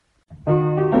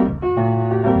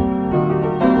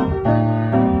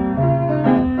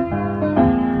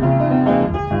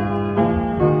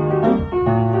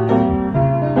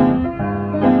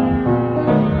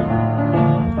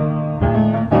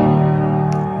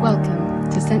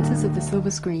to Senses of the Silver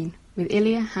Screen with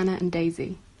Ilya, Hannah and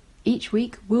Daisy. Each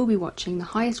week we'll be watching the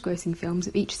highest grossing films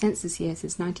of each census year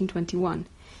since 1921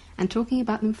 and talking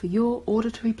about them for your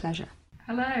auditory pleasure.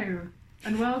 Hello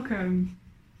and welcome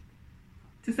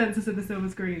to Senses of the Silver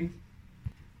Screen.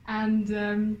 And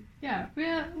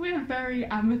we're very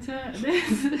amateur at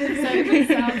this, so if it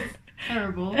sounds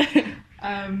terrible,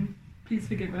 please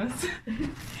forgive us.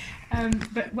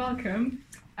 But welcome.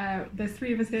 There's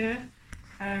three of us here,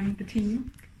 the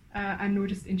team, and we'll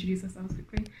just introduce ourselves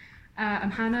quickly.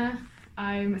 I'm Hannah.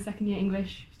 I'm a second year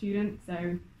English student,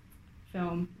 so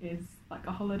film is like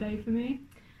a holiday for me.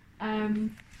 My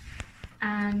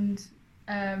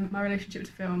relationship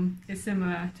to film is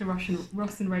similar to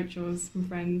Ross and Rachel's from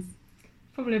Friends.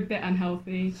 Probably a bit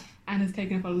unhealthy and has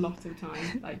taken up a lot of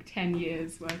time, like 10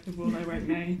 years worth of all I won't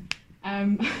know.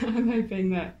 I'm hoping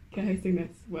that co-hosting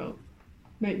this will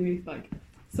make me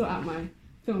sort out my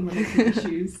film related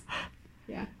issues.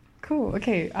 Yeah. Cool.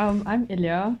 Okay. I'm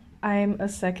Ilya. I'm a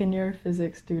second year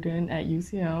physics student at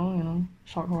UCL.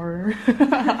 Shock horror.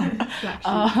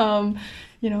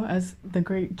 As the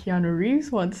great Keanu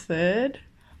Reeves once said,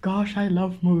 "Gosh, I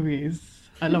love movies.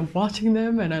 I love watching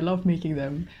them and I love making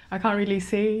them." I can't really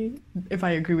say if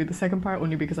I agree with the second part,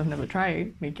 only because I've never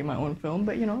tried making my own film.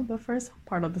 But the first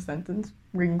part of the sentence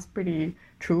rings pretty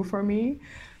true for me.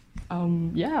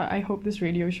 I hope this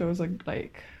radio show is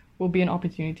will be an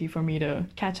opportunity for me to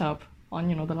catch up on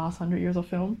the last 100 years of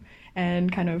film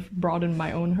and kind of broaden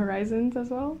my own horizons as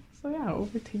well. So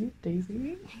over to you,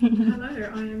 Daisy. Hello,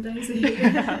 I am Daisy.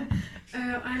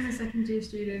 I'm a second year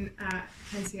student at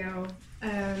KCL.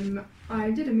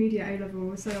 I did a media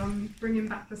A-level, so I'm bringing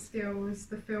back the skills,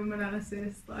 the film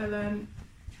analysis that I learned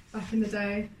back in the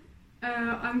day.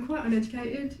 I'm quite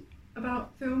uneducated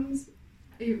about films,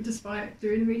 despite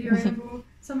doing a media A-level.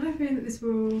 So I'm hoping that this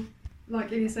will,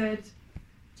 like Ilya said,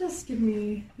 just give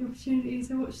me the opportunity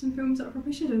to watch some films that I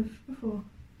probably should have before.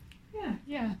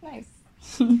 Yeah, nice.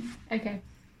 Okay.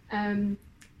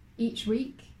 Each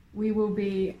week we will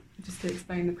be, just to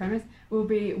explain the premise, we'll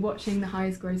be watching the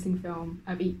highest grossing film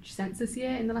of each census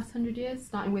year in the last 100 years,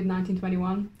 starting with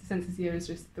 1921. The census year is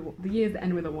just the years that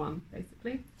end with a 1,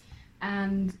 basically.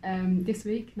 And this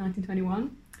week,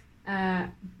 1921,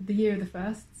 the year of the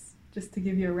firsts, just to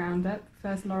give you a roundup.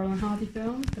 First Laurel and Hardy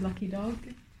film, The Lucky Dog.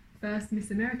 First Miss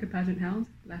America pageant held,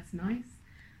 less nice.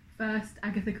 First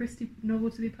Agatha Christie novel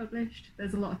to be published.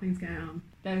 There's a lot of things going on.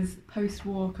 There's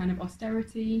post-war kind of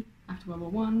austerity after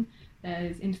World War I.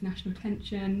 There's international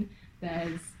tension.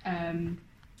 There's kind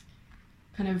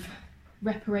of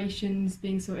reparations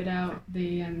being sorted out.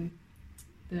 The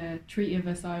Treaty of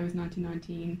Versailles was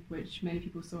 1919, which many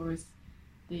people saw as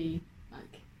the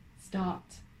start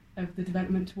of the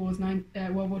development towards World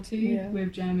War II,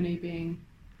 with Germany being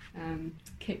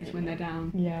kicked when they're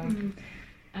down. Yeah.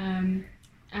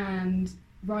 And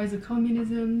rise of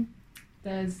communism.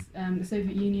 There's the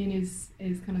Soviet Union is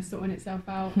kind of sorting itself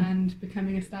out and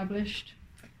becoming established,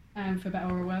 for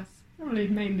better or worse. Probably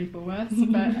mainly for worse,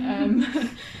 but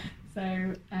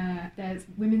so there's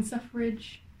women's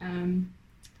suffrage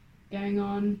going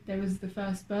on. There was the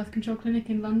first birth control clinic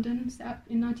in London set up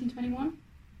in 1921,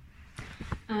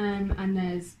 and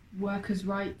there's workers'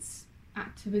 rights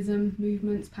activism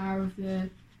movements. Power of the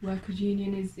workers'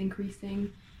 union is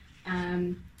increasing.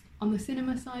 On the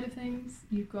cinema side of things,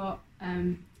 you've got,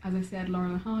 as I said,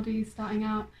 Laurel and Hardy starting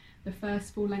out. The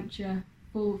first full-length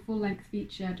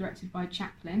feature directed by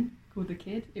Chaplin called The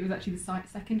Kid. It was actually the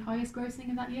second highest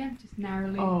grossing of that year, just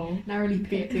narrowly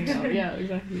picked out. Yeah,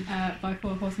 exactly. By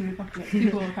Four Horsemen of the Apocalypse.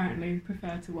 People apparently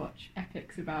prefer to watch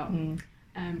epics about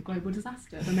global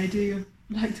disaster than they do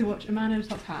like to watch a man in a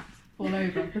top hat fall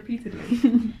over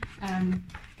repeatedly.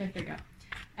 Go figure.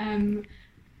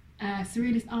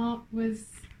 Surrealist art was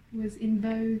in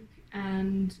vogue,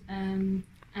 and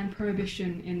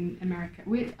prohibition in America.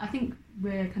 I think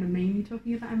we're kind of mainly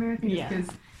talking about America, just because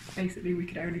basically we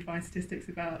could only find statistics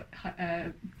about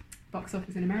box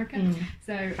office in America.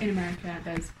 So in America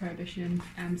there's prohibition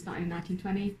starting in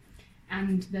 1920,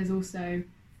 and there's also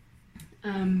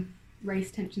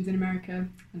race tensions in America,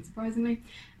 unsurprisingly,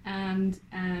 and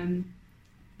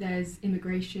there's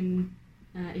immigration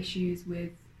issues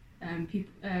with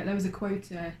people. There was a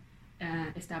quota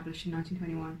established in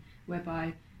 1921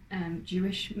 whereby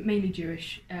mainly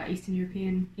Jewish, Eastern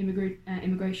European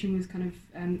immigration was kind of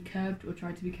curbed or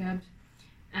tried to be curbed.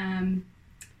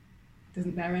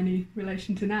 Doesn't bear any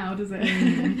relation to now, does it?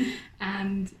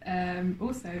 And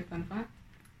also, fun fact,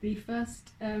 the first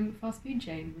fast food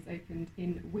chain was opened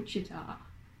in Wichita.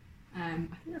 I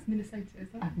think that's Minnesota, is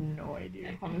I that? have no idea,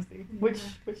 Okay. honestly. Yeah.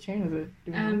 Which chain is it?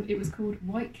 Do we know? It was called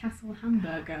White Castle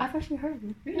Hamburger. I've actually heard of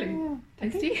it. Really? Yeah.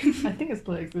 Tasty? I think it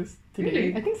still exists today.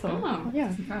 Really? I think so. Oh,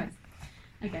 yeah. surprise.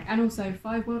 Okay, and also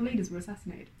 5 world leaders were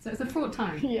assassinated. So it's a fraught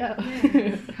time. Yeah.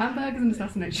 Hamburgers and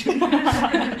assassination.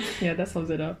 Yeah, that sums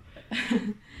it up.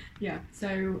 Yeah,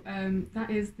 so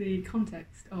that is the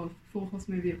context of Four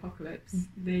Horsemen of the Apocalypse,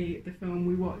 the film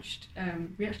we watched.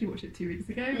 We actually watched it 2 weeks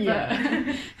ago,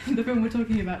 Yeah. but the film we're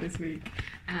talking about this week.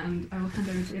 And I will hand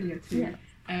over to Ilya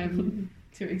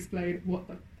to explain what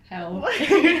the hell is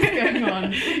going on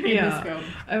in this film.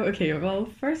 Oh, okay, well,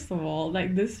 first of all,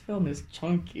 like, this film is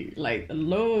chunky. Like,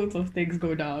 loads of things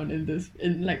go down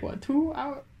in like, what, 2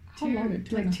 hours? How long?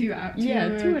 Like 2 hours. Yeah,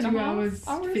 2.5 hours.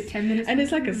 hours? 10 minutes. And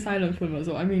it's like a silent film as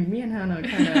well. I mean, me and Hannah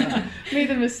kind of made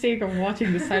the mistake of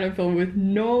watching the silent film with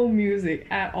no music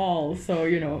at all. So,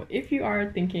 you know, if you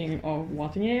are thinking of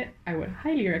watching it, I would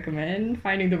highly recommend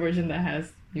finding the version that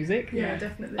has music. Yeah,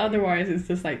 definitely. Otherwise, it's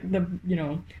just like the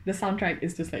soundtrack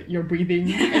is just like your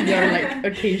breathing and your like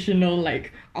occasional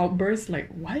like outbursts. Like,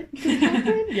 what just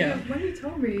happened? Yeah. When you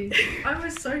told me, I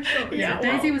was so shocked. Yeah, So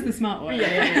Daisy wow. was the smart one.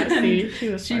 Yeah. See, she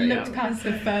was She smart, looked yeah. past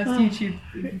the first Oh. YouTube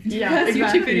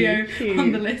exactly. video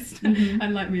on the list, Mhm.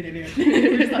 and like me and Ilya,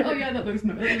 we were just like, oh yeah, that looks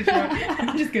right.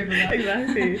 I'll just go for that.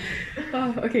 Exactly.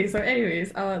 Oh, okay, so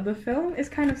anyways, the film is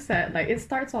kind of set, like, it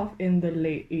starts off in the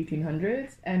late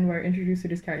 1800s, and we're introduced to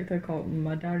this character called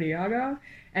Madariaga,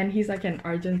 and he's like an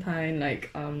Argentine,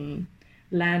 like,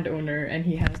 landowner, and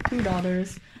he has 2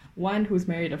 daughters, one who's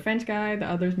married a French guy, the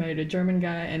other's married a German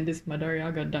guy, and this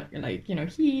Madariaga, like, you know,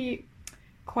 he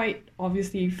quite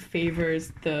obviously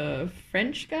favors the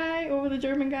French guy over the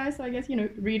German guy, so I guess, you know,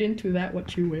 read into that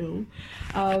what you will.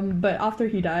 But after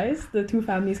he dies, the 2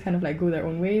 families kind of like go their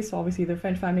own ways. So obviously the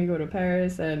French family go to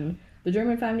Paris, and the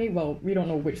German family, well, we don't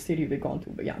know which city they've gone to,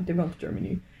 but yeah, they've gone to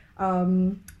Germany.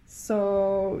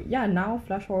 So yeah, now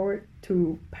flash forward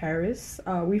to Paris.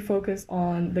 We focus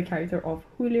on the character of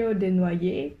Julio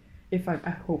Desnoyers. I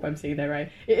hope I'm saying that right.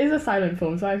 It is a silent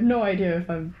film, so I have no idea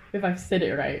if I've said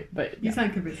it right, but You yeah.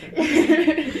 sound convincing.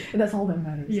 That's all that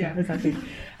matters. Yeah. Exactly.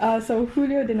 So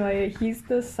Julio Desnoyers, he's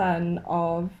the son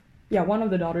of one of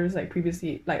the daughters, like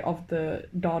previously, like of the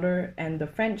daughter and the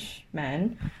French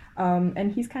man.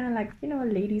 And he's kind of like, you know, a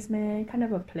ladies' man, kind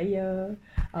of a player.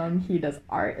 He does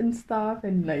art and stuff,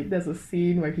 and like there's a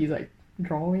scene where he's like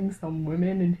drawing some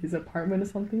women in his apartment or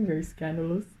something, very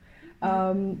scandalous.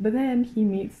 But then he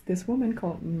meets this woman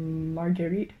called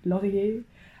Marguerite Laurier,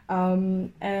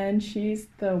 and she's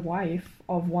the wife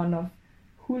of one of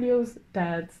Julio's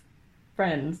dad's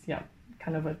friends. Yeah,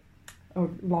 kind of a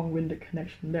long-winded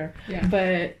connection there. Yeah.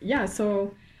 But yeah,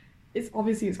 so it's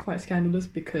quite scandalous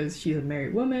because she's a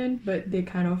married woman, but they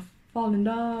kind of fall in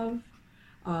love.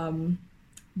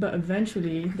 But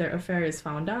eventually their affair is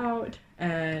found out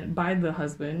and by the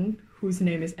husband, whose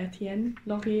name is Etienne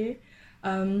Laurier.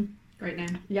 Great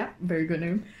name. Yeah, very good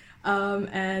name.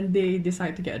 And they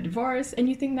decide to get a divorce, and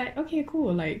you think that, okay,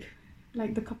 cool, like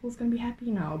the couple's gonna be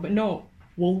happy now. But no,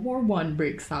 World War One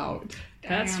breaks out.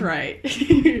 That's Damn. right.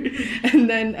 And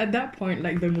then at that point,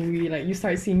 like the movie, like you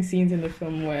start seeing scenes in the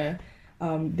film where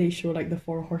they show like the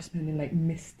 4 horsemen in like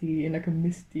a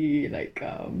misty like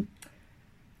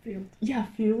Field. yeah,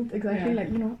 field, exactly. Yeah. Like,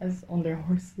 you know, as on their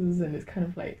horses, and it's kind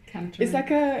of like Cantering.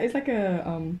 it's like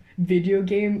a video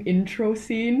game intro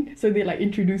scene. So they like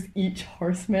introduce each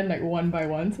horseman like one by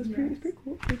one. So it's pretty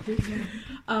cool.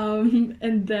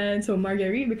 And then so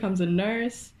Marguerite becomes a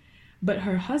nurse, but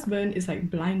her husband is like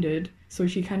blinded, so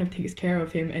she kind of takes care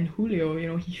of him. And Julio, you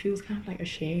know, he feels kind of like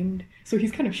ashamed, so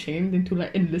he's kind of shamed into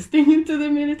like enlisting into the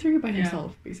military by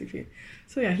himself, basically.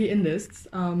 So yeah, he enlists.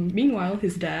 Meanwhile,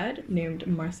 his dad, named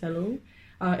Marcelo,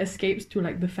 escapes to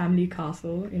like the family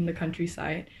castle in the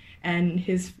countryside, and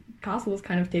his castle is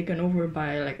kind of taken over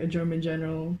by like a German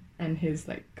general and his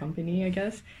like company, I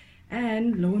guess.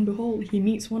 And lo and behold, he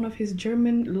meets one of his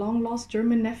long lost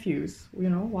German nephews, you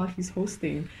know, while he's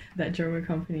hosting that German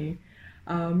company.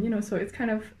 You know, so it's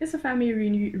a family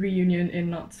reunion in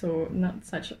not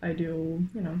such ideal,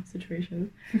 you know,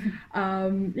 situations.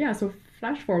 Yeah, so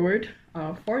flash forward,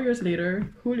 4 years later,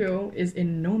 Julio is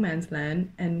in no man's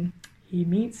land, and he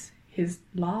meets his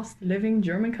last living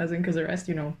German cousin, because the rest,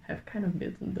 you know, have kind of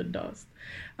bitten the dust.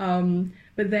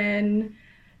 But then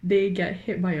they get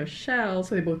hit by a shell,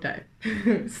 so they both die.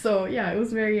 So yeah, it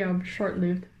was very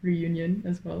short-lived reunion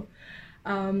as well.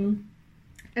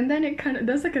 And then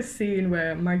there's like a scene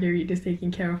where Marguerite is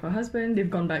taking care of her husband. They've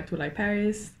gone back to like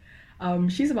Paris.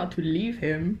 she's about to leave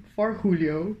him for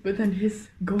Julio, but then his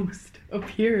ghost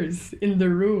appears in the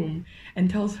room and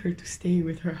tells her to stay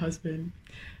with her husband.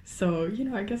 So, you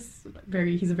know, I guess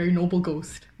he's a very noble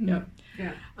ghost. Yeah.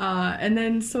 Yeah. And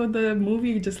then so the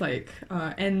movie just like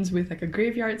ends with like a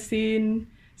graveyard scene.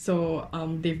 So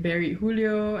they've buried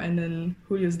Julio, and then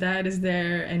Julio's dad is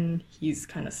there, and he's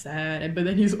kind of sad. But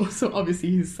then he's also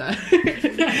obviously he's sad.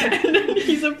 And then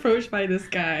he's approached by this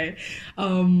guy.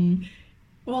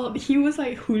 Well, he was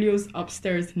like Julio's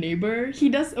upstairs neighbor. He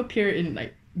does appear in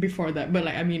like before that, but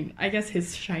like I mean, I guess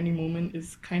his shining moment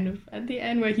is kind of at the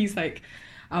end where he's like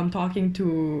talking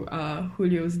to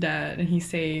Julio's dad, and he's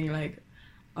saying like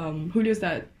Julio's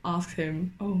dad asks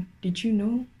him, "Oh, did you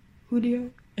know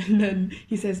Julio?" And then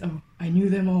he says, "Oh, I knew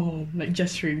them all," like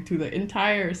gesturing to the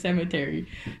entire cemetery.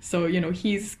 So, you know,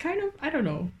 he's kind of, I don't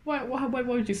know, what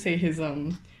would you say his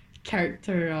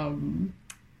character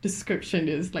description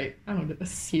is? Like, I don't know, a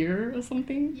seer or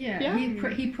something? Yeah.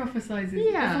 He prophesizes.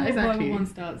 Yeah, before exactly. World War I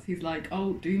starts, he's like,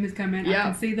 "Oh, doom is coming. Yeah. I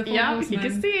can see the four Yeah, horsemen he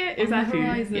can see it. on Exactly. the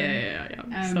horizon." Yeah.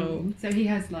 So he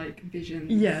has like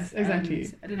visions. Yes, exactly.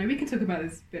 and, I don't know. We can talk about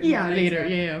this a bit Yeah, more later.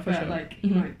 Yeah, for but sure. like he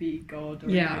Mhm. might be God or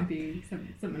Yeah. he might be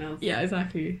something else. Yeah,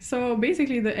 exactly. So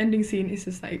basically, the ending scene is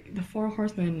just like the four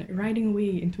horsemen riding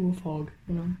away into a fog,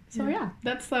 you know. So yeah,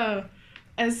 that's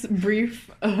as brief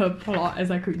a plot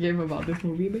as I could give about this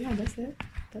movie. But yeah, that's it.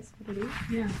 That's what it is.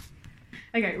 Yeah.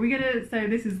 Okay, so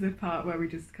this is the part where we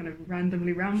just kind of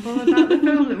randomly ramble about the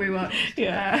film that we watched.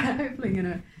 Yeah. Hopefully in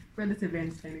a relatively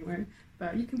entertaining way.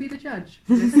 But you can be the judge,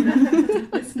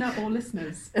 listener or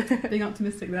listeners. Being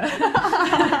optimistic there.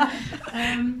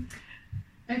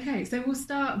 Okay, so we'll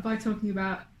start by talking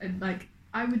about, like,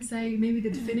 I would say maybe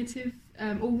the definitive,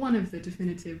 or one of the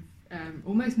definitive,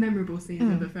 or most memorable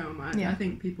scenes of the film. I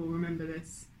think people remember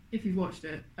this. If you've watched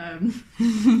it,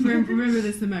 remember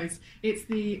this the most.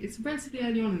 It's relatively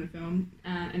early on in the film,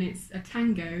 and it's a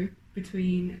tango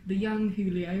between the young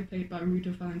Julio, played by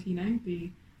Rudolph Valentino, the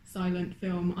silent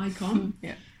film icon,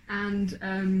 and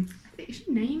I think, is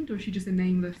she named, or is she just a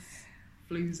nameless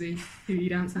floozy who he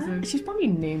dances with? She's probably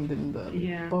named in the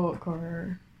Yeah. book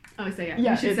or. Oh, so yeah,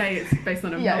 Yeah, you should say it's based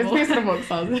on a Yeah, novel. it's based on a book,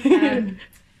 sounds.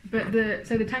 But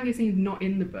the tango scene's not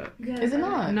in the book. Is it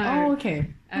not? No. Oh, okay.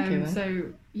 Okay then.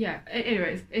 So yeah.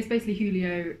 Anyway, it's basically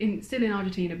Julio still in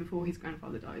Argentina before his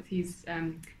grandfather dies. He's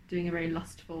doing a very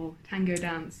lustful tango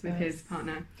dance with his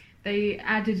partner. They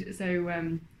added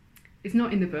it's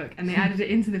not in the book, and they added it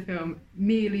into the film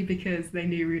merely because they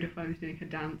knew Rudolph Valentino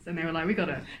could dance, and they were like, we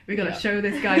gotta show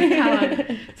this guy's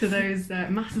talent to those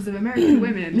masses of American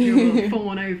women who will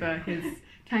fawn over his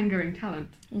tangoing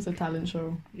talent. It was a talent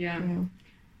show. Yeah.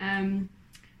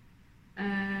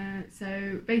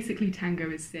 So basically, tango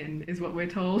is sin, is what we're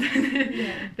told.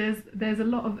 There's a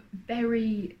lot of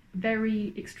very,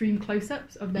 very extreme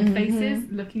close-ups of their faces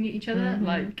looking at each other,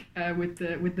 like with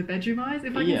the bedroom eyes,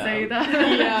 if I can say that.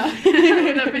 Yeah.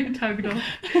 Without being tugged off.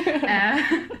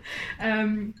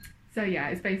 So yeah,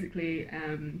 it's basically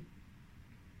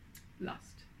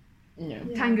lust. Yeah.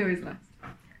 Tango is lust.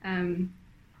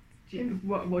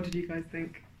 What did you guys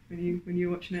think when you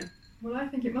were watching it? Well, I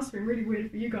think it must have been really weird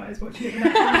for you guys watching it.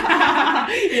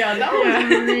 Yeah, that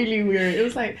was really weird. It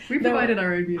was like We provided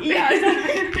our own music. Yeah,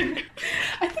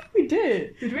 I think we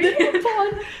did. Did we?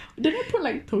 Did I put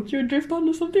like Tokyo Drift on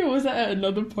or something, or was that at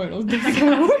another point of the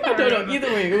film? I don't know.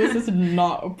 Either way, it was just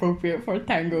not appropriate for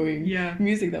tangoing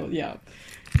music. That was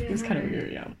it was kind of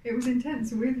weird. Yeah. It was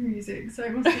intense with music, so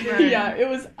it must have been. Yeah, it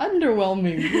was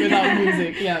underwhelming without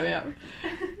music. Yeah.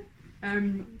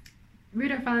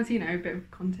 Rudolph Valentino, a bit of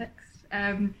context.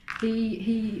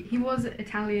 He was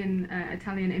Italian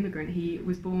immigrant. He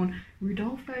was born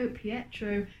Rudolfo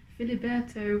Pietro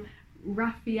Filiberto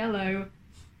Raffaello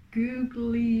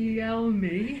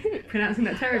Guglielmi, pronouncing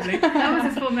that terribly. That was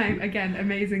his full name. Again,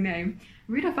 amazing name.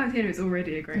 Rudolph Valentino is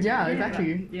already a great name. Yeah,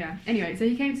 exactly. Yeah. Anyway, so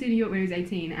he came to New York when he was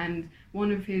 18, and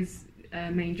one of his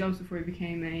main jobs before he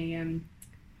became a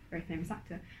very famous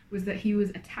actor was that he was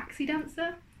a taxi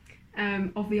dancer.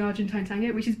 Of the Argentine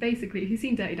tango, which is basically, if you've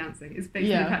seen Dirty Dancing, it's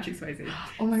basically Patrick Swayze.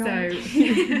 Oh my god. So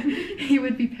he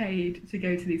would be paid to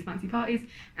go to these fancy parties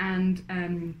and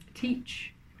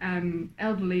teach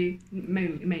elderly,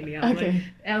 mainly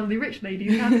elderly rich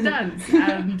ladies how to dance.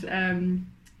 And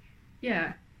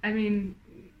I mean,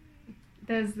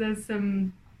 there's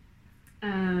some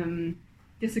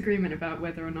disagreement about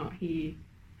whether or not he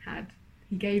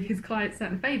gave his clients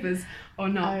certain favours or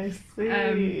not. I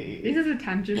see. This is a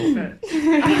tangent, but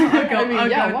why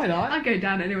not? I'll go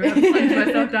down anyway. I'll plunge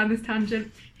myself down this tangent.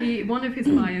 One of his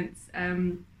clients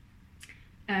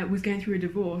was going through a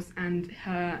divorce, and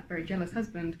her very jealous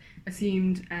husband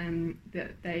assumed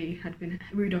that they had been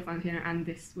Rudolph Valentino and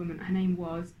this woman. Her name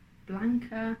was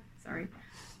Blanca.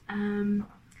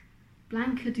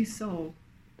 Blanca du Sol.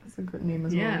 That's a good name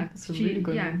as well. Yeah, That's a really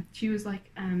good name. she was like,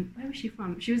 where was she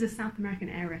from? She was a South American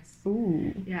heiress.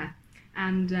 Ooh. Yeah,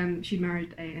 and she'd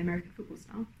married an American football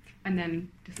star, and then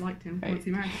disliked him once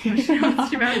he married.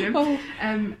 She married him. Oh.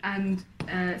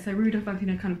 So Rudolph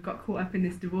Valentino kind of got caught up in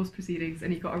this divorce proceedings,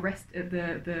 and he got arrested.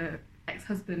 The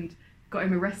ex-husband got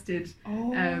him arrested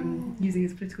using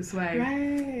his political sway.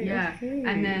 Right. Yeah, okay.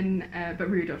 and then but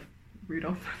Rudolph,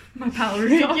 my pal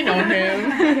Rudolph, You know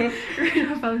him.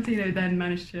 Rudolph Valentino then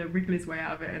managed to wriggle his way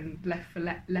out of it and left for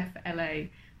LA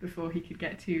before he could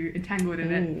get too entangled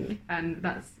in it, and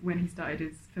that's when he started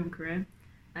his film career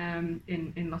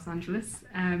in Los Angeles,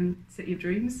 City of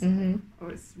Dreams. Mm-hmm.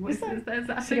 Or is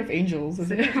that City of Angels,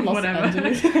 is it? Los Whatever.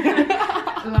 Angeles.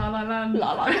 La La Land.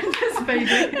 La La. Just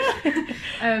vaguely.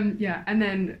 Yeah, and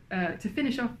then to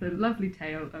finish off the lovely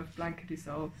tale of Blanca du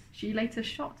Sol, she later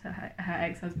shot her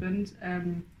ex-husband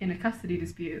in a custody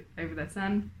dispute over their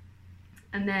son,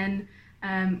 and then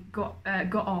got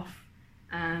off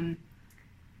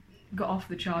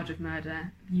the charge of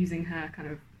murder using her kind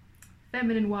of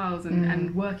feminine wiles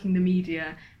and working the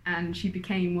media, and she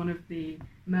became one of the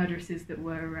murderesses that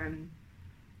were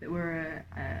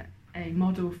a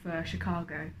model for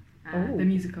Chicago, the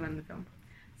musical and the film.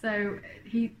 So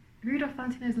Rudolph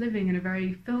Valentino's living in a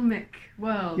very filmic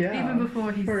world, even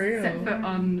before he's set foot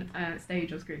on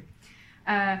stage or screen.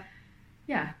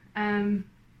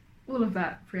 All of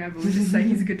that preamble was just saying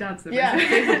he's a good dancer.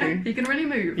 Basically. He can really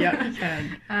move. Yeah, he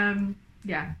can.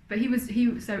 But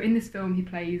so in this film he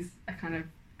plays a kind of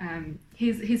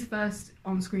his first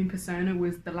on-screen persona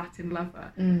was the Latin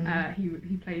lover.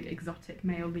 He played exotic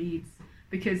male leads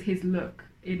because his look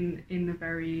in the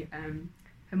very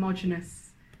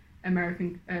homogenous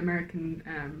American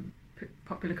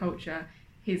popular culture,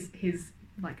 his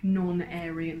like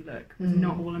non-Aryan look was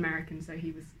not all American. So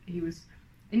he was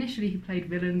initially he played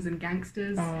villains and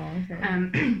gangsters. Oh,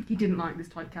 okay. He didn't like this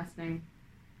typecasting,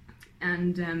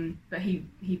 and but he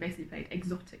basically played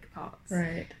exotic parts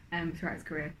throughout his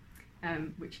career,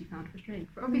 which he found frustrating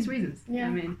for obvious reasons. Yeah.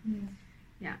 I mean,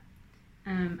 yeah.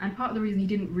 And part of the reason he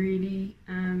didn't really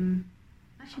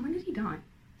actually, when did he die?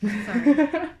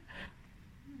 Sorry.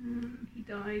 He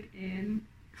died in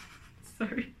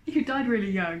he died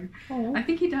really young. Oh. I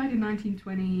think he died in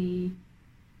 1920.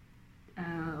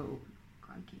 Oh,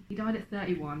 crikey. He died at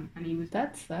 31, and he was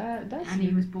That's he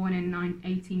was born in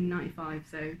 1895.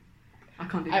 So I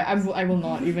can't do that. I will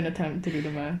not even attempt to do the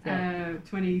math. Yeah.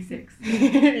 26.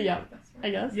 Yeah,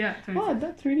 I guess. Yeah. 26. Oh,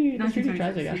 that's really 1926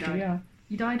 tragic, he actually. died. Yeah.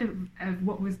 He died of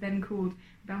what was then called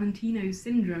Valentino's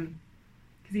syndrome,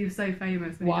 because he was so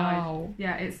famous when he died. Wow.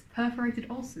 Yeah, it's perforated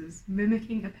ulcers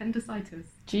mimicking appendicitis.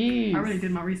 Jeez. I really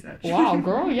did my research. Wow,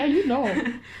 girl. Yeah, you know.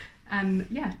 And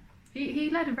yeah, he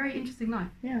led a very interesting life.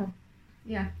 Yeah.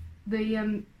 Yeah.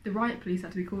 The riot police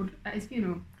had to be called at his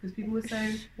funeral because people were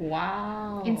so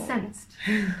Wow. incensed.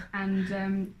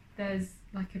 And there's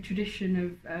like a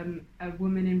tradition of a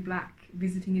woman in black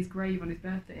visiting his grave on his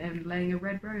birthday and laying a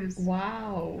red rose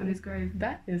Wow. on his grave.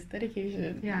 That is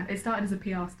dedication. Yeah, it started as a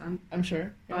PR stunt I'm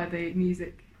sure. by the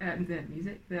movie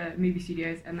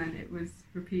studios, and then it was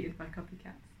repeated by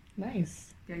copycats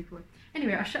Nice. going forward.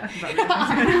 Anyway, I shut up about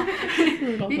Rudolph.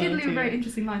 Rudolph He did live a Valentino. very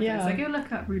interesting life, Yeah. so go look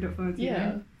up Rudolph Valentino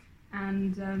Yeah.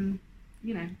 and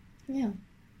Yeah.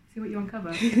 see what you uncover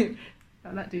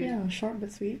about that dude. Yeah, short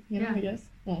but sweet, you know, Yeah. I guess.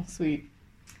 Well, sweet.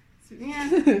 So, yeah.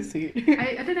 Sweet.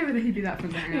 I don't know whether he'd be that fun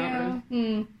to hang out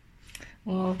Yeah. with.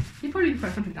 Well, He'd probably be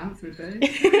quite fun to dance with though,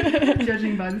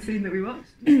 judging by the scene that we watched.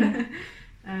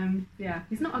 Yeah,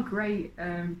 he's not a great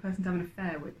person to have an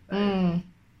affair with though.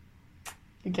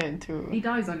 you get into He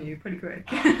dies on you pretty quick.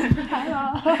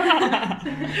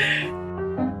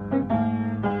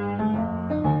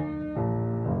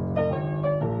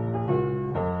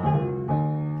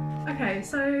 Okay,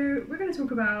 so we're going to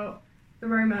talk about the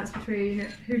romance between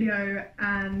Julio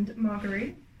and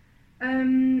Marguerite.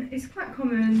 It's quite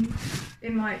common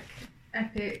in like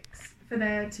epics for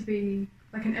there to be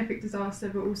like an epic disaster,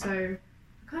 but also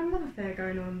a kind of love affair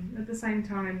going on at the same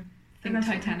time. Think And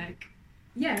that's- Titanic.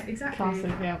 Yeah, exactly.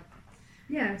 classic, yeah.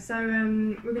 Yeah, so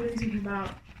we're going to be talking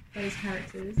about those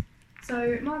characters.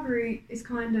 So Marguerite is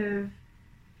kind of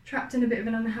trapped in a bit of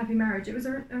an unhappy marriage. It was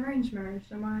an arranged marriage,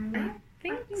 am I right?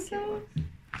 think it so.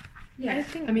 Yeah,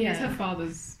 I mean, it's her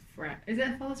father's friend. Is it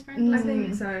her father's friend? I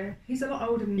think so. He's a lot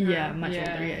older than her. Yeah, much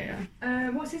Yeah. older, yeah.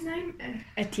 What's his name?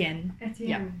 Etienne.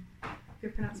 Etienne.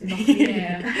 Good pronunciation.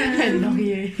 Yeah.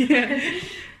 Laurier.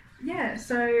 Yeah,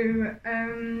 so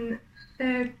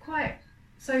they're quite.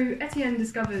 So Etienne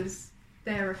discovers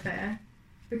their affair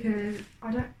because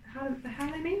I don't. How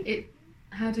they meet?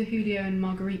 How do Julio and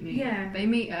Marguerite meet? Yeah. They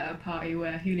meet at a party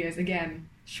where Julio's again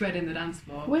shredding the dance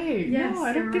floor. Wait, Yes, no,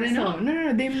 I don't you're think right. so.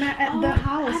 No, they met at Oh, the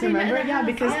house. they met Remember? at the Yeah, house.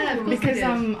 because Yeah, of course they did.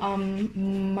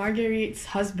 Marguerite's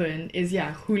husband is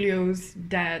Julio's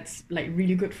dad's like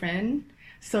really good friend.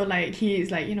 So like he's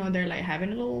like they're like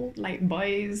having a little like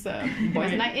boys Right.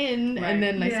 night in, Right. and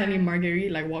then like Yeah. suddenly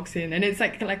Marguerite like walks in, and it's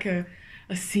like a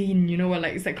scene, where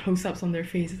like it's like close ups on their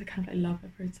face. It's like kind of like love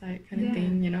at first sight kind of Yeah.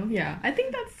 thing, Yeah, I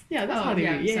think that's Oh, how they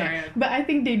yeah, do. Yeah, sorry. but I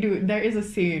think they do. There is a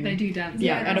scene. They do dance.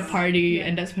 Yeah, at a Yes. party, Yeah.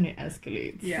 and that's when it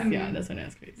escalates. Yeah. yeah, that's when it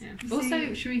escalates. Yeah. You Also,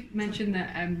 see- should we mention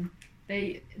that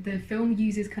the film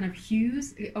uses kind of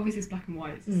hues. Obviously, it's black and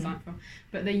white. It's a silent film,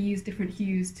 but they use different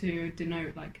hues to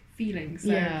denote like feelings. So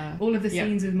Yeah. all of the Yeah.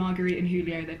 scenes with Marguerite and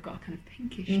Julio, they've got a kind of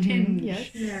pinkish Mhm, tinge. yes.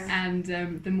 Yeah. And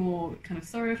the more kind of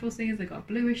sorrowful scenes, they've got a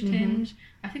bluish Mhm. tinge.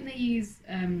 I think they use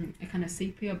a kind of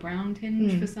sepia brown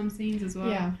tinge Mm. for some scenes as well.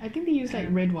 Yeah, I think they use like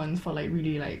Um, red ones for like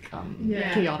really like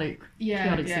Yeah. chaotic. Yeah,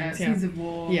 Chaotic yeah, scenes, yeah. scenes of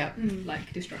war, Yeah.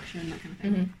 like destruction, that kind of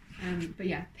thing. Mhm. But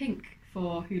yeah, pink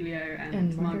for Julio and,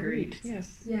 And Marguerite.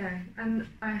 Yes. Yeah, and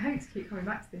I hate to keep coming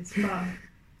back to this, but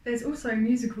there's also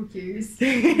musical cues to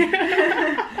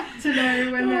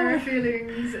know when there are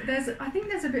feelings. I think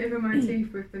there's a bit of a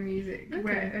motif with the music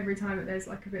where Okay. every time that there's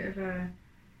like a bit of a,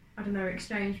 I don't know,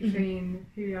 exchange Mhm. between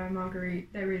Julio and Marguerite,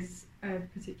 there is a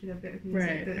particular bit of music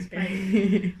Right. that's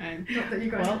played. Okay. Not that you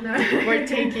guys Well, know. we're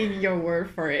taking your word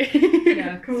for it.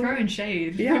 Yeah, Cool. throwing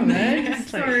shade. Yeah, from man. the-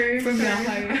 Just like- Sorry. from your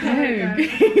sorry. home.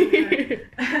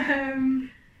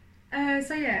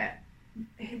 So yeah,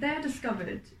 they're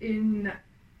discovered in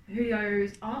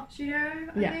Julio's art studio.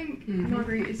 I Yeah. think Mhm.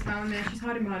 Marguerite is found there. She's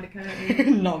hiding behind a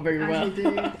curtain. Not very As well. you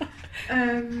do.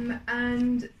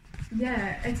 And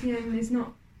yeah, Etienne is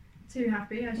not too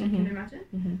happy, as you can Mhm. imagine.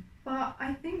 Mhm. But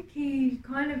I think he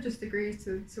kind of just agrees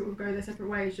to sort of go their separate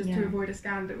ways just to Yeah. avoid a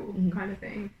scandal Mhm. kind of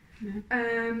thing.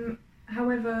 Yeah.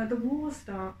 However, the war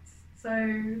starts, so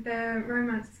their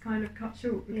romance is kind of cut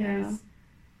short because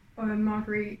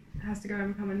Marguerite has to go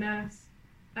and become a nurse,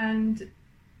 and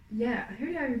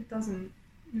Julio doesn't.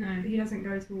 No. He doesn't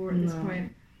go to war at this No.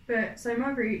 point. But so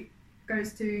Marguerite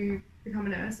goes to become a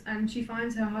nurse, and she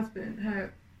finds her husband,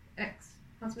 her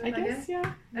ex-husband, I guess,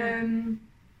 yeah.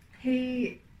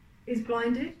 He is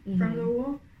blinded from Mhm. the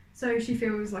war, so she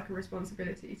feels like a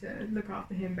responsibility to look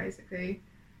after him, basically.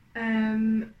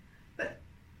 But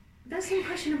there's some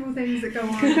questionable things that go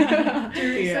on.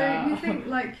 Yeah. So you think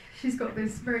like she's got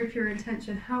this very pure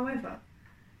intention. However,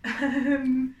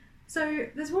 so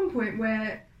there's one point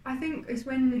where I think it's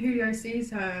when Julio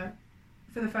sees her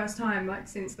for the first time, like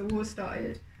since the war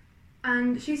started.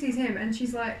 And she sees him and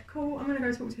she's like, cool, I'm going to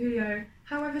go talk to Julio.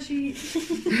 However, she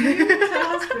wheels her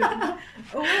husband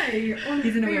away on a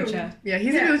He's in a field. wheelchair. Yeah,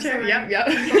 he's in a wheelchair. sorry. Yep.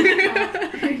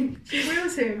 She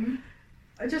wheels him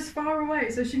just far away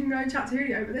so she can go and chat to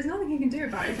Julio, but there's nothing he can do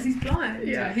about it because he's blind.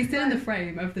 Yeah. He's still in the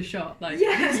frame of the shot. Like,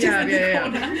 Yeah. he's just Yeah, in the yeah,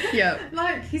 corner. yeah.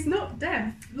 Like, he's not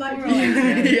deaf. Like, Right,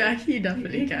 yeah. Yeah, he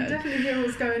definitely he can can. definitely hear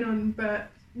what's going on, but,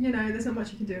 there's not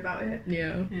much you can do about it.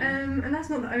 Yeah. Yeah. And that's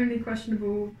not the only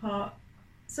questionable part.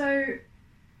 So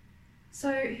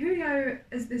Julio,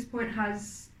 at this point,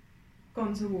 has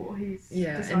gone to war. He's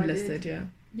Yeah, decided, enlisted, yeah.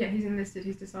 Yeah, he's enlisted.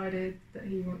 He's decided that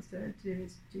he wants to do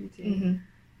his duty. Mm-hmm.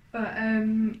 But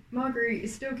Marguerite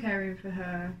is still caring for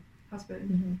her husband.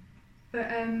 Mm-hmm.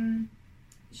 But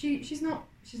she's not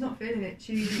feeling it.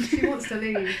 She wants to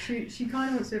leave. She kind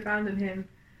of wants to abandon him.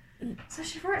 So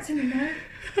she writes him a note.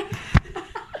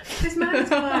 This man is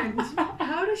blind.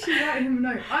 How does she write him a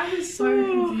note? I was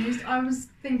so confused. I was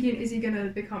thinking, is he gonna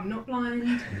become not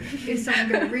blind? Is someone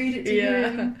gonna read it to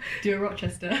him? Do a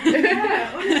Rochester.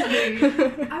 Yeah,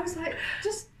 honestly, I was like,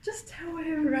 just tell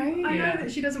him. Right? I know Yeah.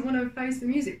 that she doesn't want to face the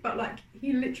music, but like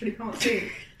he literally can't see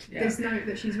Yeah. this note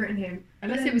that she's written him.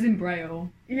 Unless it was in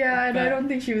Braille. Yeah, and I But- don't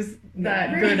think she was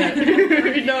that Yeah. good at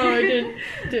it. No, I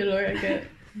didn't look at it.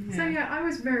 So yeah, I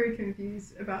was very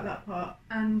confused about that part.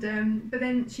 And but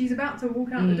then she's about to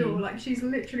walk out the door, like she's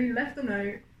literally left a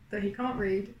note that he can't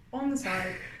read on the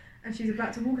side, and she's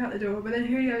about to walk out the door. But then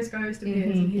Julio's ghost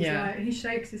appears, and he's yeah. like, he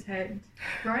shakes his head,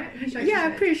 right? He shakes Yeah, his I'm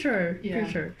head. pretty sure. Yeah.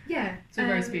 Pretty sure. Yeah, It's all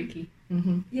very spooky.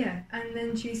 Mm-hmm. Yeah, and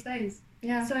then she stays.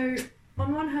 Yeah. So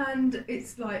on one hand,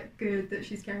 it's like good that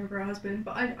she's caring for her husband,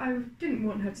 but I didn't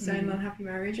want her to stay in an unhappy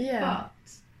marriage. Yeah. But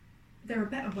there are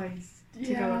better ways to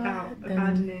Yeah, go about then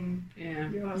abandoning Yeah.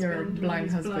 your husband. your when blind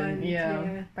he's husband, blind.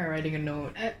 yeah, by writing a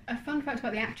note. A fun fact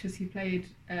about the actress who played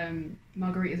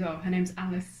Marguerite as well. Her name's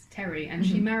Alice Terry, and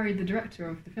she Mhm. married the director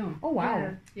of the film. Oh wow.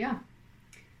 Yeah. Yeah.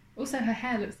 Also, her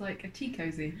hair looks like a tea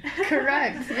cozy.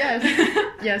 Correct. Yes.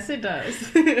 Yes, it does.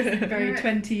 Very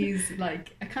 20s,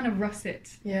 like a kind of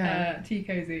russet Yeah. tea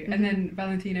cozy. Mhm. And then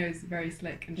Valentino's very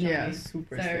slick and shiny. Yeah,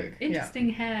 super So sick. interesting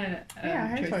hair. Yeah,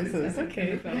 hair choices, I think, in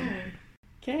okay. the film. Yeah.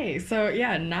 Okay, so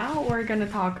yeah, now we're gonna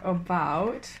talk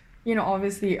about,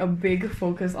 obviously a big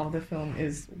focus of the film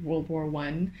is World War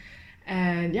One.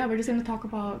 And yeah, we're just gonna talk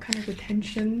about kind of the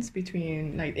tensions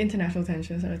between, like, international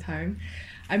tensions at the time.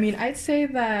 I mean, I'd say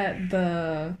that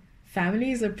the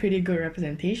family is a pretty good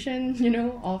representation,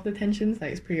 of the tensions.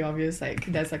 Like, it's pretty obvious. Like,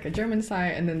 there's like a German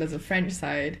side and then there's a French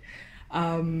side.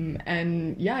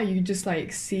 And yeah, you just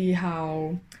like see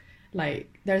how, like,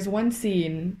 there's one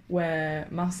scene where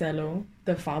Marcelo,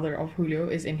 the father of Julio,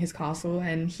 is in his castle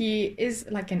and he is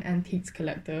like an antiques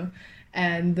collector.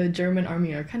 And the German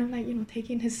army are kind of like,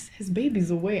 taking his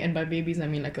babies away. And by babies, I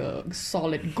mean like a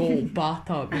solid gold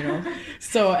bathtub,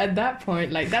 So at that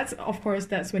point, like, that's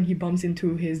when he bumps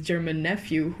into his German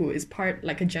nephew, who is part,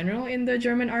 like, a general in the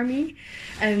German army.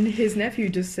 And his nephew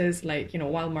just says, like,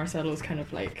 while Marcelo's kind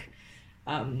of like,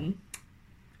 kind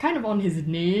of on his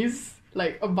knees,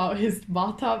 like, about his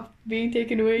bathtub being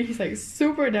taken away, he's like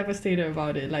super devastated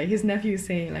about it. Like, his nephew is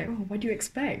saying, like, oh, what do you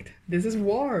expect? This is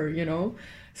war,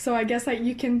 So I guess, like,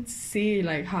 you can see,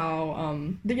 like, how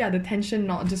the tension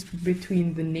not just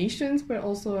between the nations but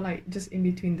also, like, just in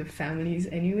between the families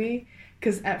anyway.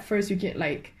 Because at first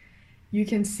you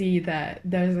can see that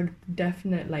there's a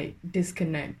definite, like,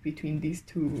 disconnect between these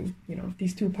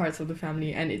two parts of the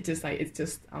family, and it's just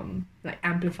like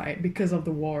amplified because of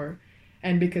the war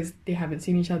and because they haven't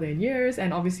seen each other in years.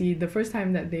 And obviously the first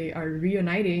time that they are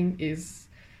reuniting is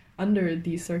under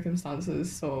these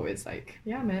circumstances. So it's like,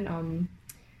 yeah, man,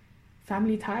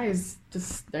 family ties,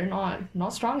 just, they're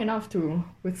not strong enough to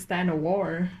withstand a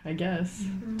war, I guess.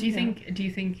 Do you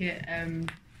think it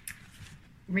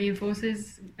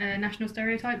reinforces national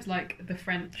stereotypes, like the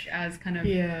French as kind of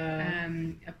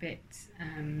a bit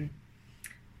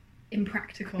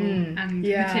impractical and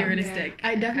materialistic?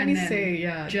 I definitely and then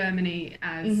say Germany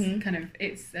as kind of,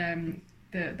 it's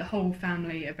the whole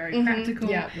family are very practical,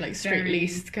 like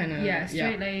straight-laced kind of,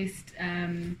 straight-laced,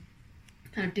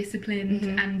 kind of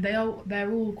disciplined, and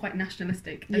they're all quite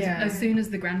nationalistic. As soon as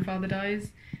the grandfather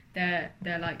dies, they're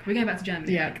like, we're going back to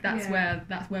Germany. Like, that's where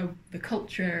the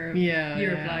culture of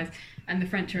Europe lies, and the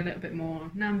French are a little bit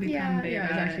more namby-pamby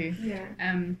about it.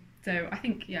 So I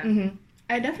think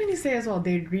I definitely say as well,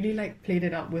 they really, like, played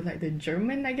it up with, like, the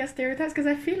German, I guess, stereotypes, because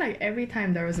I feel like every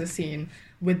time there was a scene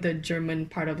with the German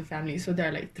part of the family, so there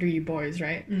are, like, 3 boys,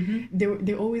 right?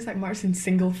 They always, like, march in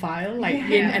single file, like,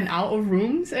 in and out of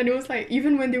rooms, and it was, like,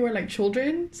 even when they were, like,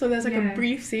 children, so there's, like, a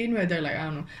brief scene where they're, like, I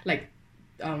don't know, like,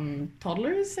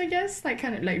 toddlers, I guess, like,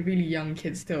 kind of, like, really young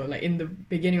kids still, like, in the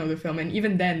beginning of the film, and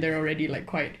even then they're already, like,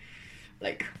 quite,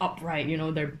 like, upright,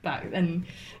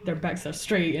 their backs are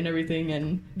straight and everything.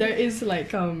 And there is,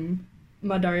 like,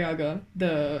 Madariaga,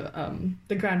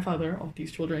 the grandfather of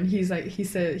these children,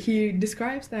 he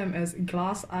describes them as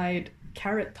glass-eyed,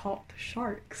 carrot-topped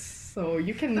sharks. So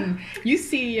you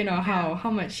see,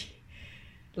 how much,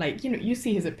 like, you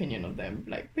see his opinion of them,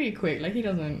 like, pretty quick. Like, he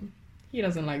doesn't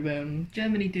like them.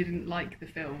 Germany didn't like the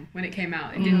film when it came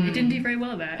out. It didn't do very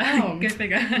well there. Oh, go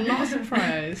figure. Not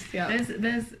surprised. Yeah.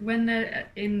 There's when they're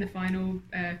in the final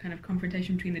kind of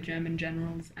confrontation between the German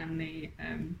generals and the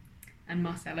and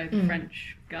Marcelo, the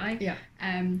French guy. Yeah.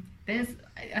 There's,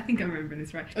 I think I'm remembering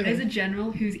this right. Okay. There's a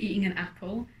general who's eating an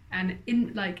apple, and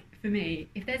for me,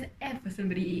 if there's ever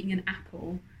somebody eating an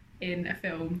apple in a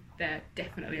film, they're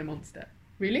definitely a monster.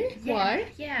 Really? Yeah, Why?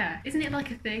 Yeah. Isn't it like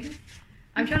a thing?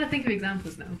 I'm trying to think of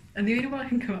examples now, and the only one I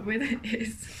can come up with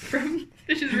is from,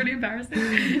 which is really embarrassing,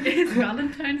 is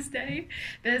Valentine's Day.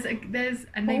 They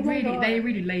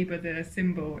really labour the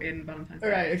symbol in Valentine's Day.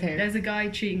 Right. Okay. There's a guy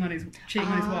cheating on his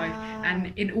wife,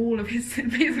 and in all of his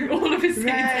scenes,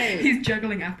 he's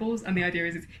juggling apples, and the idea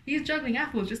is he's juggling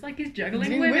apples just like he's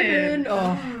juggling women.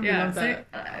 Oh, yeah. love that.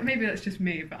 So maybe that's just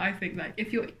me, but I think, like,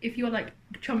 if you're like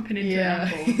chomping into an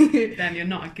apple, then you're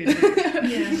not a good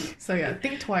dude. So yeah,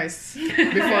 think twice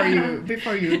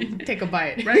before you take a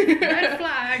bite. Red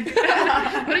flag.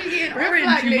 What are you eating? Red Orange,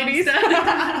 flag, you ladies.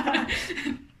 monster.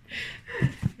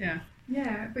 Yeah.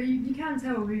 Yeah, but But you can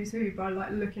tell who's who by like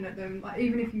looking at them. Like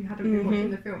even if you hadn't been watching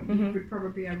the film, you would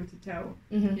probably be able to tell.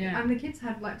 Yeah. And the kids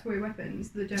had like toy weapons.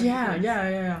 The German Yeah, kids.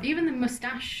 yeah. Even the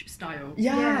moustache style.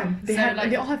 Yeah, they So, had like-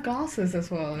 they all have glasses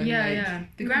as well. And Yeah, like, yeah.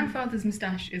 The grandfather's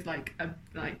moustache is like an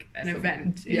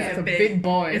event. Yeah, it's a big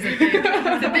boy.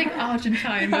 It's a big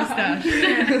Argentine moustache.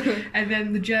 And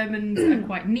then the Germans are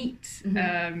quite neat,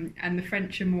 and the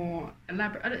French are more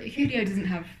elaborate. Julio doesn't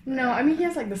have. No, I mean he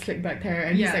has like the slick back hair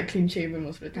and Yeah. he's like clean shaven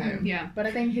most of the time. Yeah. But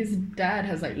I think his dad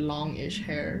has like longish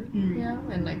hair. Yeah,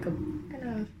 and like a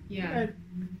kind of Yeah.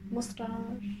 mustache,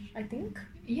 I think.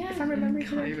 Yeah. If I'm remembering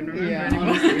Can't even correctly. remember Yeah, anymore.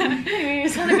 honestly.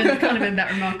 Anyways. Can't have been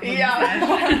that remarkable.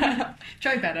 Yeah.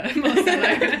 Try better.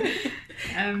 Marcelo.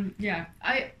 Yeah.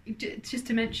 Just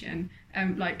to mention, the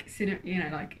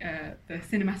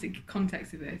cinematic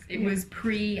context of this. It was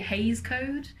pre-Hays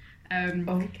Code.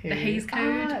 Okay. The Hays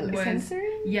Code was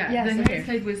censoring? yeah. Yes, the okay. Hays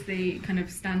Code was the kind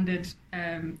of standards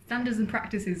and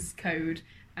practices code,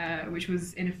 which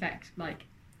was in effect like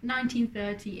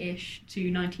 1930-ish to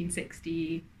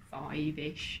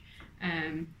 1965-ish,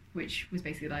 which was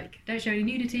basically like don't show any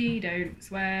nudity, don't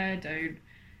swear, don't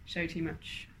show too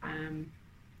much.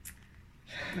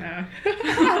 Don't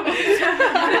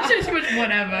show too much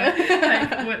whatever,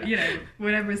 like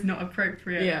whatever is not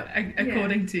appropriate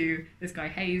according to this guy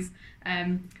Hayes.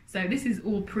 So this is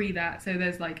all pre that. So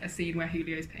there's like a scene where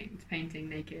Julio's painting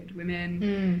naked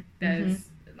women. There's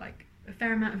like a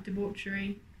fair amount of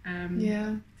debauchery.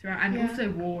 Throughout, and also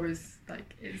war is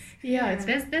like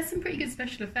there's some pretty good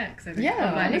special effects. I think, of,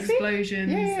 like honestly,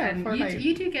 explosions, and for,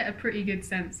 you do get a pretty good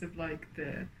sense of like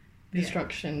the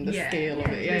destruction, the scale of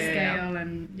it. The scale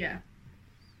and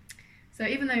So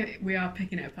even though we are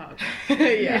picking it apart,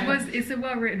 it's a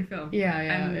well written film.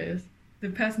 It is. The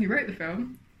person who wrote the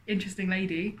film, interesting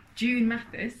lady, June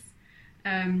Mathis.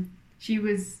 She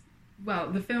was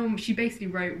she basically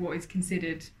wrote what is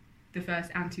considered the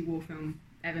first anti-war film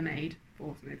ever made,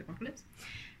 for the Apocalypse.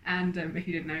 And if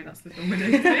you didn't know, that's the film we're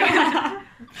doing today.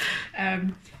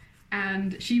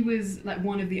 And she was like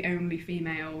one of the only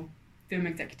female film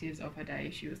executives of her day.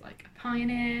 She was like a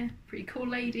pioneer, pretty cool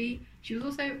lady. She was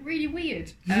also really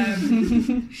weird.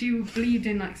 She believed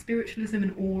in like spiritualism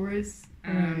and auras.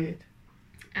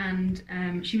 And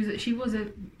she was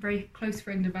a very close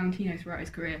friend of Valentino throughout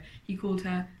his career. He called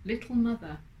her Little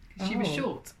Mother because she was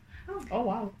short. Oh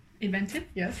wow. Inventive.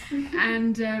 Yes.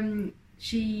 And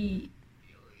she,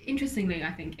 interestingly, I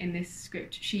think in this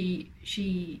script,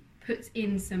 she puts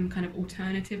in some kind of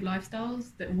alternative lifestyles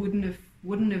that wouldn't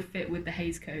have fit with the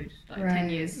Hays Code 10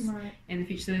 years in the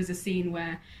future. So there's a scene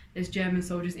where there's German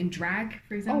soldiers in drag,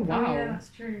 for example. Oh wow. Yeah, that's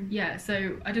true. Yeah,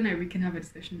 so I don't know, we can have a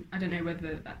discussion. I don't know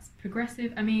whether that's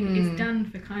progressive. I mean, it's done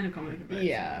for kind of comic relief.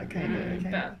 Yeah, kind of.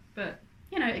 But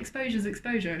exposure's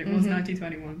exposure, and it was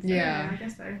 1921. So Yeah. I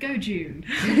guess so. Go June.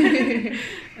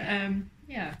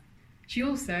 She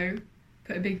also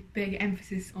put a big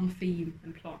emphasis on theme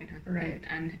and plot in her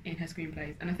and in her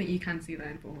screenplays, and I think you can see that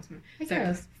in Four Horsemen.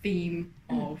 Yes. Theme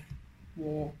of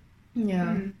war.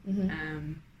 Yeah.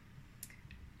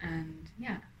 And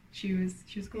she was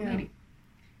a cool Yeah. lady.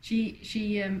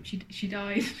 She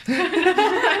died.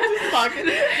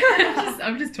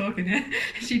 I'm just talking here.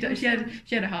 She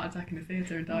had a heart attack in the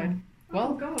theatre and died.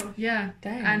 Well, Oh gosh. Yeah.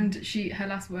 dang. And her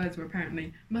last words were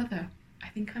apparently, "Mother, I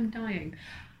think I'm dying."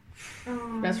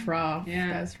 Oh, that's rough.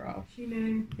 Yeah. That's rough. She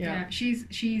knew. Yeah. She's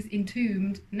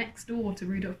entombed next door to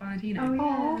Rudolph Valentino Oh yeah.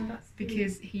 Aw. That's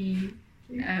because he.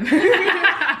 cute.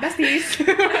 Besties.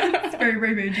 It's very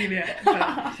Romeo and Juliet.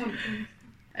 But, Something.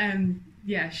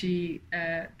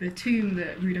 the tomb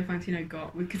that Rudolph Valentino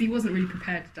got, because he wasn't really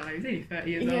prepared to die. He was only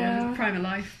 30 years old, his prime of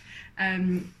life.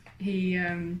 He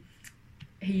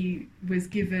was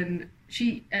given.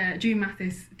 June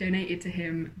Mathis donated to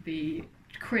him the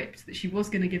crypt that she was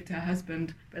going to give to her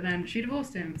husband, but then she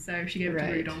divorced him, so she gave it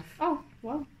to Rudolph. Oh,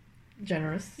 well.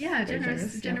 Generous. Yeah, Very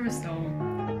generous yeah.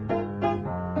 soul.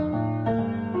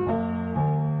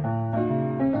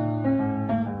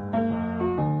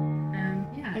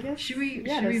 I guess. Should we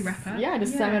just- wrap up? Yeah,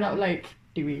 just sum it up. Like,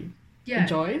 do we Yeah.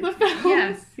 enjoy the film?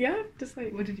 Yes. Yeah, just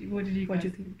like. What did you What guys do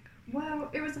you think? Well,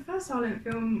 it was the first silent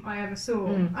film I ever saw,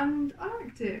 and I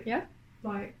liked it. Yeah?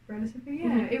 Like, relatively,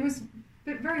 yeah. It was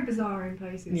very bizarre in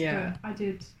places, Yeah. but I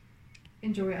did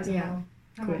enjoy it as a Yeah. whole.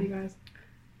 How Cool. about you guys?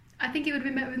 I think it would have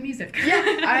been better with music. Yeah,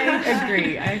 I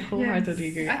agree. I wholeheartedly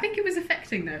agree. I think it was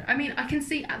affecting though. I mean, I can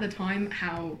see at the time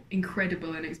how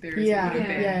incredible an experience Yeah, it would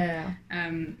have yeah,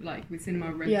 been. Like with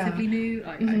cinema relatively new,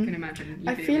 like I can imagine. You'd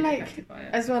I be feel really like affected by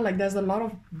it. as well, like there's a lot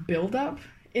of build up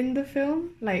in the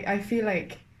film. Like I feel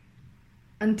like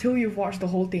until you've watched the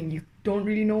whole thing, you don't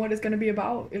really know what it's going to be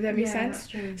about, if that makes Yeah, sense. that's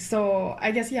true. So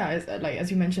I guess, yeah, it's, like as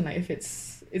you mentioned, like if it's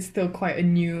still quite a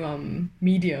new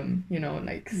medium, you know,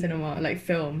 like cinema, like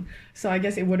film. So I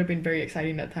guess it would have been very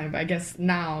exciting that time. But I guess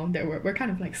now that we're kind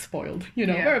of like spoiled, you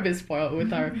know, Yeah. we're a bit spoiled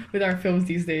with our films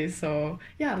these days. So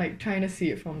yeah, like trying to see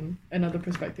it from another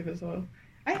perspective as well.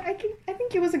 I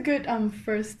think it was a good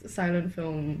first silent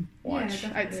film watch.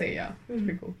 Yeah, I'd say, yeah, it was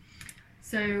pretty cool.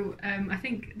 So I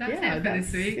think that's Yeah, it for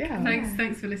this week. yeah.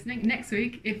 Thanks for listening. Next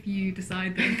week, if you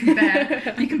decide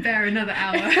that you can bear another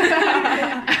hour.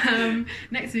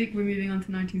 Next week we're moving on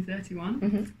to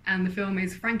 1931, and the film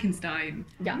is Frankenstein.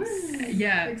 Yes.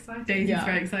 Yeah, Exciting. Daisy's Yeah.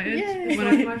 very excited. Yay. It's One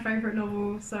one of- of my favourite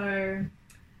novels, so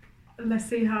let's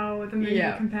see how the movie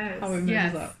Yeah, compares. how it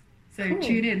Yes. moves up. So Cool.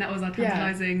 tune in. That was our Yeah.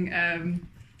 tantalising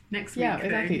next week. Yeah, thing.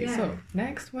 exactly. Yeah. So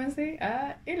next Wednesday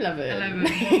at 11.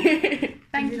 11.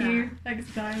 Thank Do you. that.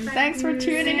 Thanks, guys. Thanks for you.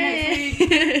 tuning See you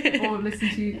next in. Or listen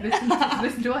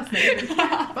to us next week.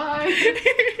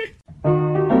 Bye.